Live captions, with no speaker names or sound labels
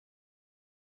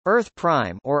Earth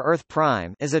Prime or Earth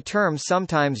Prime is a term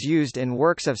sometimes used in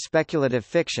works of speculative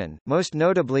fiction, most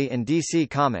notably in DC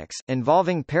Comics,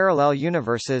 involving parallel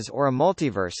universes or a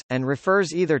multiverse, and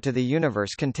refers either to the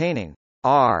universe containing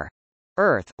R,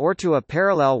 Earth, or to a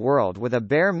parallel world with a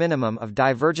bare minimum of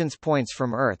divergence points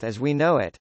from Earth as we know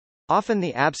it, often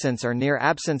the absence or near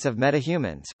absence of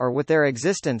metahumans, or with their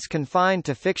existence confined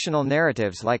to fictional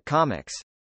narratives like comics.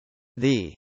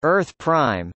 The Earth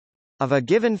Prime of a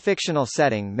given fictional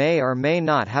setting may or may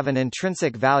not have an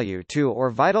intrinsic value to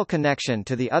or vital connection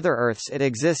to the other Earths it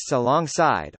exists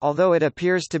alongside, although it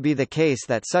appears to be the case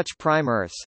that such prime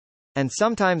Earths, and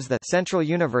sometimes the central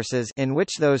universes in which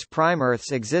those prime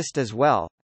Earths exist as well,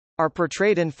 are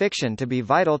portrayed in fiction to be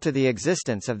vital to the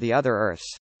existence of the other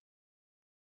Earths.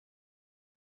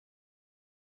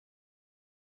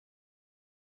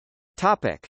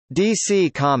 Topic: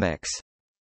 DC Comics.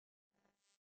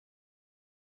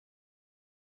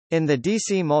 In the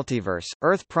DC multiverse,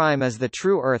 Earth Prime is the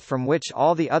true Earth from which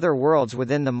all the other worlds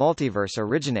within the multiverse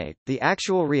originate, the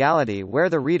actual reality where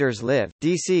the readers live.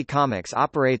 DC Comics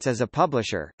operates as a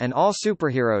publisher, and all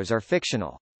superheroes are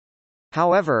fictional.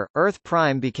 However, Earth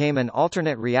Prime became an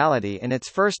alternate reality in its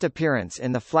first appearance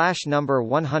in The Flash number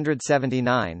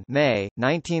 179, May,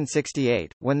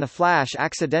 1968, when the Flash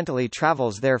accidentally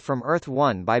travels there from Earth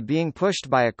 1 by being pushed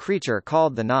by a creature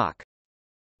called the Knock.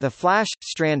 The Flash,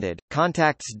 stranded,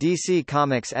 contacts DC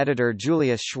Comics editor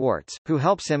Julius Schwartz, who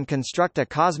helps him construct a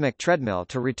cosmic treadmill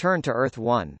to return to Earth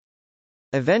 1.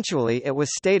 Eventually it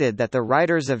was stated that the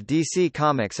writers of DC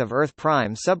Comics of Earth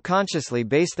Prime subconsciously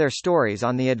base their stories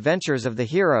on the adventures of the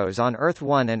heroes on Earth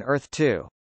 1 and Earth 2.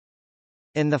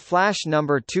 In The Flash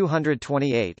number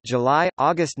 228,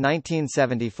 July-August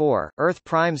 1974, Earth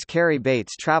Prime's Cary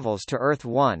Bates travels to Earth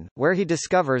 1, where he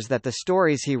discovers that the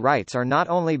stories he writes are not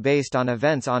only based on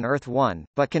events on Earth 1,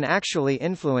 but can actually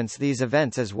influence these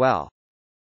events as well.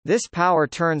 This power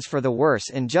turns for the worse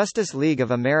in Justice League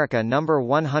of America number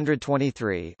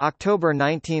 123, October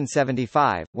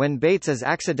 1975, when Bates is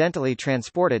accidentally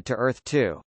transported to Earth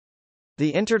 2.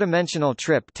 The interdimensional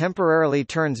trip temporarily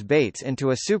turns Bates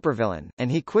into a supervillain, and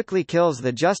he quickly kills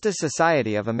the Justice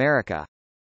Society of America.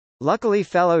 Luckily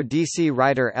fellow DC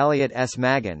writer Elliot S.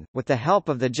 Maggin, with the help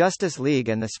of the Justice League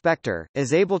and the Spectre,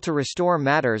 is able to restore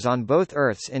matters on both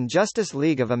Earths in Justice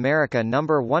League of America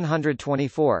number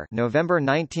 124, November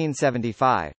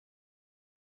 1975.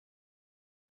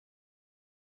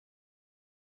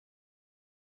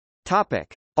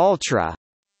 Topic: Ultraa.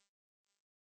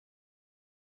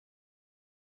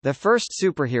 The first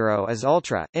superhero is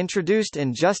Ultraa, introduced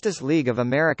in Justice League of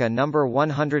America number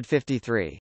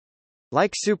 153.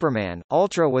 Like Superman,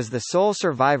 Ultraa was the sole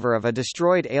survivor of a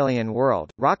destroyed alien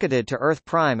world, rocketed to Earth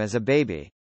Prime as a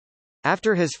baby.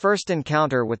 After his first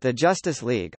encounter with the Justice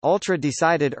League, Ultraa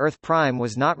decided Earth Prime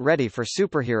was not ready for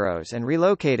superheroes and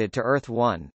relocated to Earth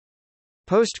 1.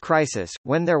 Post-Crisis,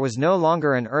 when there was no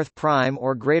longer an Earth Prime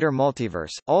or greater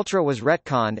multiverse, Ultraa was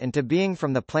retconned into being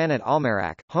from the planet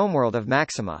Almerac, homeworld of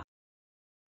Maxima.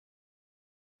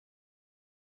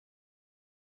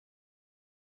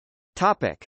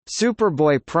 Topic: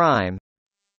 Superboy-Prime.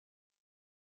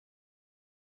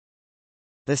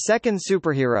 The second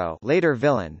superhero, later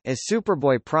villain, is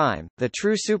Superboy-Prime, the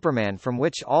true Superman from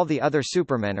which all the other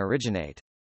Supermen originate.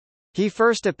 He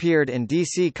first appeared in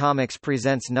DC Comics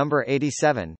Presents number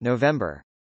 87, November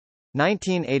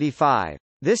 1985.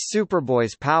 This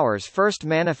Superboy's powers first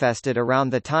manifested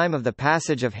around the time of the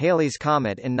passage of Halley's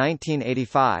Comet in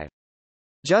 1985.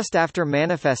 Just after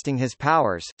manifesting his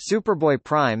powers,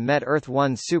 Superboy-Prime met Earth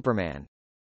 1's Superman.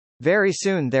 Very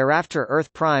soon thereafter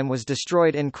Earth Prime was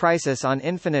destroyed in Crisis on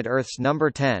Infinite Earths number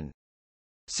 10.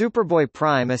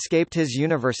 Superboy-Prime escaped his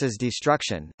universe's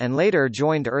destruction, and later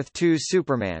joined Earth 2's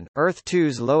Superman, Earth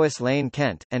 2's Lois Lane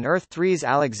Kent, and Earth 3's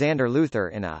Alexander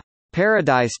Luthor in a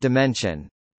Paradise dimension.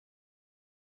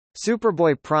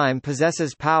 Superboy-Prime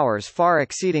possesses powers far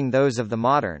exceeding those of the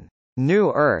modern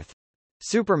New Earth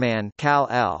Superman,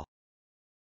 Kal-El.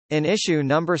 In issue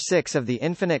number 6 of the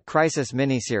Infinite Crisis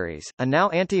miniseries, a now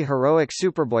anti-heroic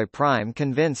Superboy-Prime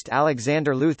convinced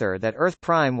Alexander Luthor that Earth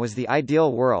Prime was the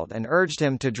ideal world and urged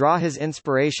him to draw his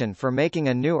inspiration for making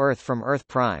a new Earth from Earth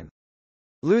Prime.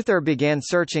 Luthor began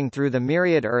searching through the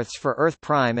myriad Earths for Earth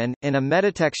Prime and, in a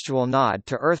metatextual nod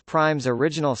to Earth Prime's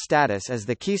original status as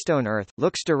the Keystone Earth,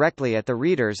 looks directly at the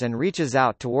readers and reaches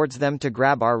out towards them to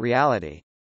grab our reality.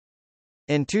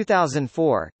 In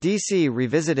 2004, DC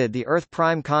revisited the Earth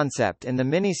Prime concept in the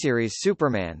miniseries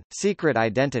Superman: Secret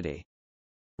Identity.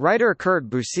 Writer Kurt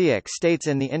Busiek states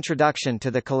in the introduction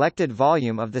to the collected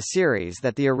volume of the series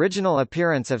that the original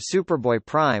appearance of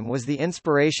Superboy-Prime was the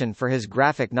inspiration for his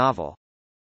graphic novel.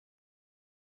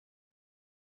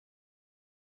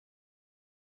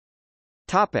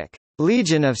 Topic: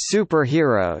 Legion of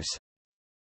Superheroes.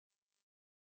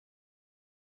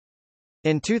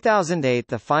 In 2008,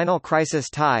 the Final Crisis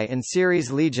tie-in series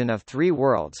Legion of Three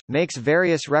Worlds makes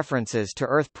various references to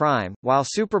Earth Prime, while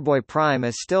Superboy-Prime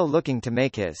is still looking to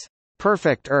make his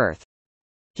perfect Earth.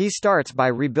 He starts by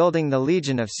rebuilding the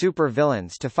Legion of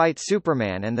super-villains to fight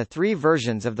Superman and the three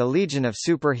versions of the Legion of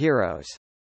Superheroes.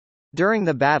 During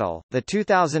the battle, the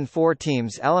 2004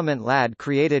 team's Element Lad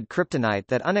created kryptonite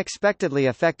that unexpectedly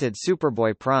affected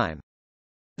Superboy-Prime.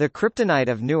 The kryptonite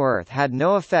of New Earth had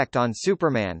no effect on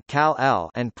Superman Kal-El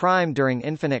and Prime during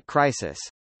Infinite Crisis.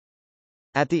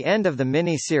 At the end of the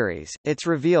mini-series, it's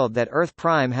revealed that Earth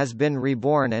Prime has been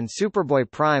reborn and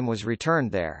Superboy-Prime was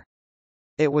returned there.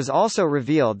 It was also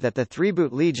revealed that the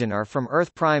Threeboot Legion are from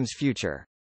Earth Prime's future.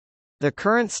 The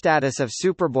current status of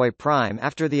Superboy-Prime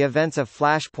after the events of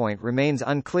Flashpoint remains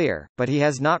unclear, but he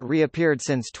has not reappeared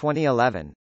since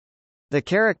 2011. The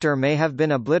character may have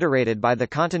been obliterated by the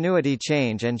continuity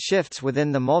change and shifts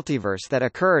within the multiverse that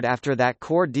occurred after that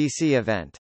core DC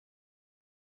event.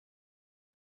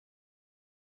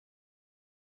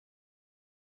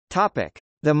 Topic: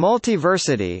 The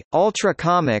Multiversity, Ultraa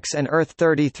Comics and Earth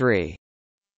 33.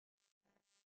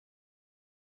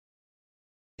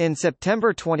 In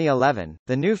September 2011,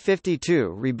 the New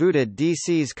 52 rebooted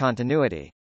DC's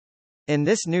continuity. In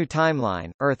this new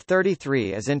timeline, Earth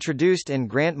 33 is introduced in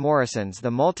Grant Morrison's The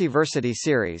Multiversity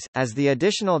series, as the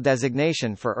additional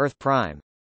designation for Earth Prime.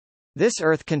 This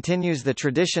Earth continues the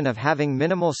tradition of having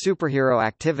minimal superhero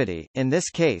activity. In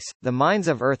this case, the minds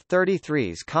of Earth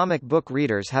 33's comic book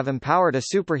readers have empowered a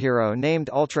superhero named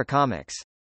Ultraa Comics.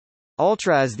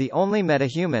 Ultraa is the only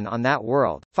metahuman on that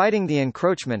world, fighting the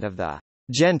encroachment of the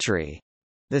Gentry,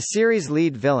 the series'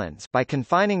 lead villains, by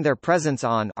confining their presence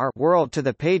on our world to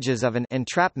the pages of an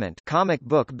entrapment comic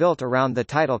book built around the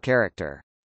title character.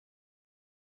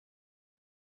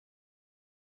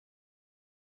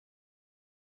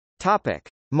 Topic: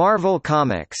 Marvel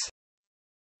Comics.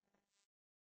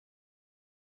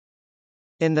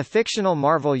 In the fictional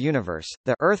Marvel universe,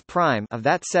 the Earth Prime of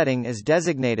that setting is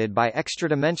designated by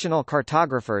extradimensional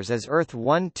cartographers as Earth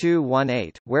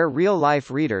 1218, where real-life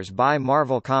readers buy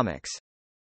Marvel Comics.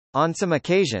 On some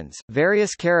occasions,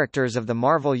 various characters of the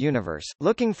Marvel Universe,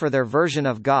 looking for their version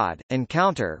of God,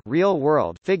 encounter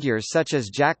real-world figures such as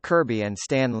Jack Kirby and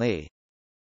Stan Lee.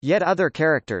 Yet other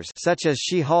characters such as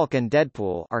She-Hulk and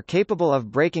Deadpool are capable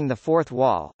of breaking the fourth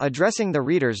wall, addressing the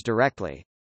readers directly.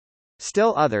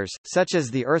 Still others, such as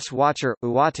the Earth's Watcher,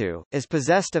 Uatu, is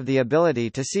possessed of the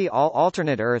ability to see all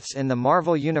alternate Earths in the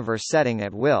Marvel Universe setting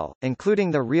at will,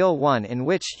 including the real one in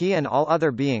which he and all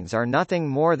other beings are nothing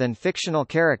more than fictional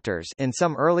characters. In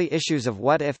some early issues of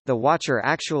What If, the Watcher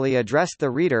actually addressed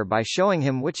the reader by showing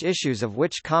him which issues of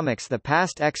which comics the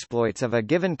past exploits of a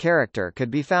given character could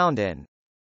be found in.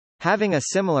 Having a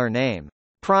similar name,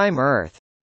 Prime Earth,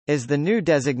 is the new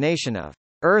designation of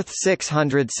Earth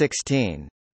 616.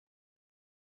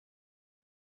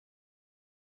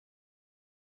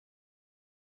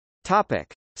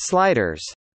 Topic: Sliders.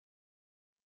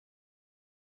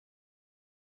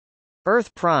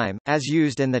 Earth Prime, as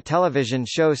used in the television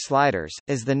show Sliders,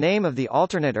 is the name of the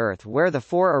alternate Earth where the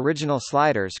four original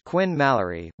Sliders, Quinn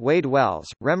Mallory, Wade Wells,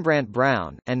 Rembrandt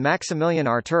Brown, and Maximilian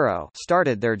Arturo,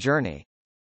 started their journey.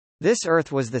 This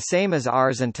Earth was the same as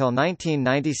ours until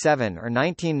 1997 or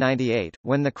 1998,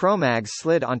 when the Cro-Mags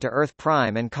slid onto Earth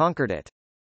Prime and conquered it.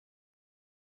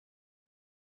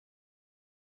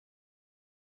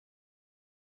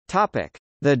 Topic: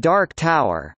 The Dark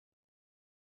Tower.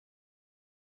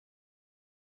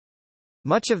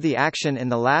 Much of the action in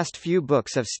the last few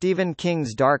books of Stephen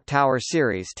King's Dark Tower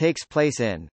series takes place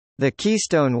in the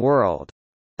Keystone World,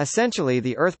 essentially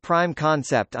the Earth Prime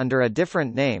concept under a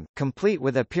different name, complete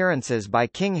with appearances by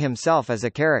King himself as a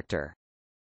character.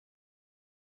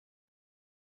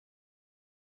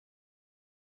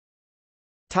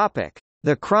 Topic: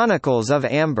 The Chronicles of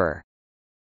Amber.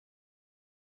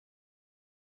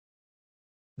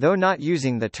 Though not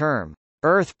using the term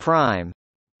Earth Prime,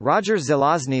 Roger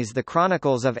Zelazny's The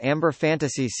Chronicles of Amber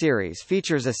fantasy series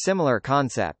features a similar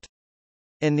concept.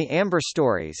 In the Amber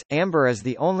stories, Amber is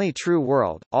the only true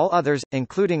world, all others,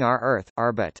 including our Earth,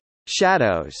 are but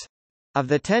shadows of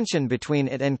the tension between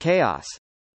it and chaos.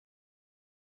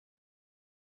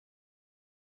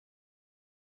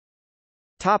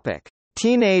 Topic: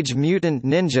 Teenage Mutant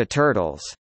Ninja Turtles.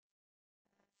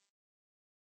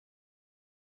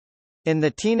 In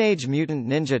the Teenage Mutant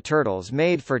Ninja Turtles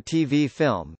made-for-TV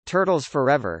film, Turtles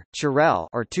Forever, Chirel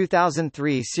or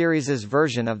 2003 series'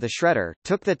 version of the Shredder,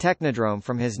 took the Technodrome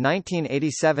from his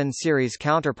 1987 series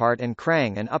counterpart in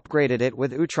Krang and upgraded it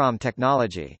with Ultraa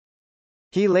technology.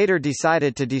 He later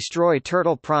decided to destroy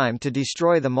Turtle Prime to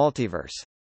destroy the multiverse.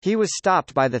 He was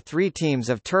stopped by the three teams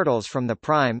of Turtles from the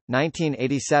Prime,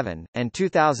 1987, and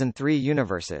 2003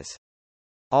 universes.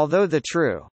 Although the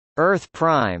true Earth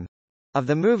Prime of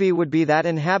the movie would be that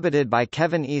inhabited by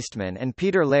Kevin Eastman and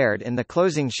Peter Laird in the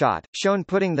closing shot, shown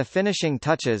putting the finishing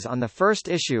touches on the first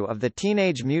issue of the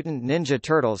Teenage Mutant Ninja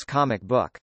Turtles comic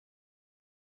book.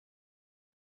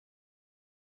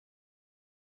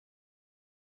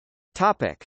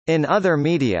 Topic: In other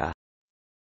media.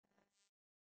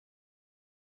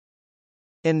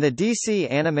 In the DC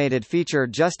animated feature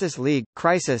Justice League: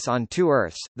 Crisis on Two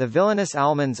Earths, the villainous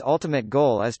Owlman's ultimate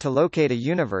goal is to locate a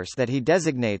universe that he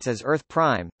designates as Earth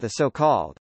Prime, the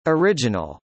so-called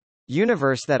original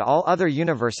universe that all other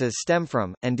universes stem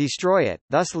from, and destroy it,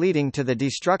 thus leading to the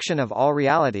destruction of all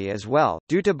reality as well,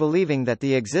 due to believing that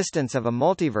the existence of a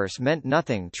multiverse meant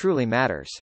nothing truly matters.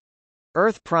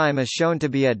 Earth Prime is shown to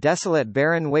be a desolate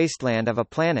barren wasteland of a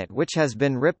planet which has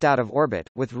been ripped out of orbit,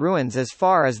 with ruins as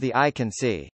far as the eye can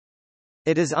see.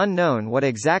 It is unknown what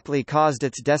exactly caused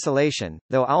its desolation,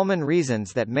 though Owlman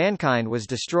reasons that mankind was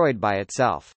destroyed by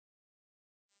itself.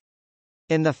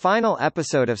 In the final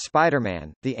episode of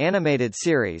Spider-Man, the animated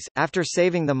series, after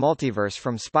saving the multiverse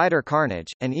from Spider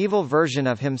Carnage, an evil version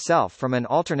of himself from an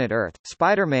alternate Earth,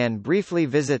 Spider-Man briefly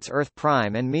visits Earth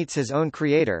Prime and meets his own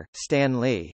creator, Stan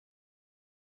Lee.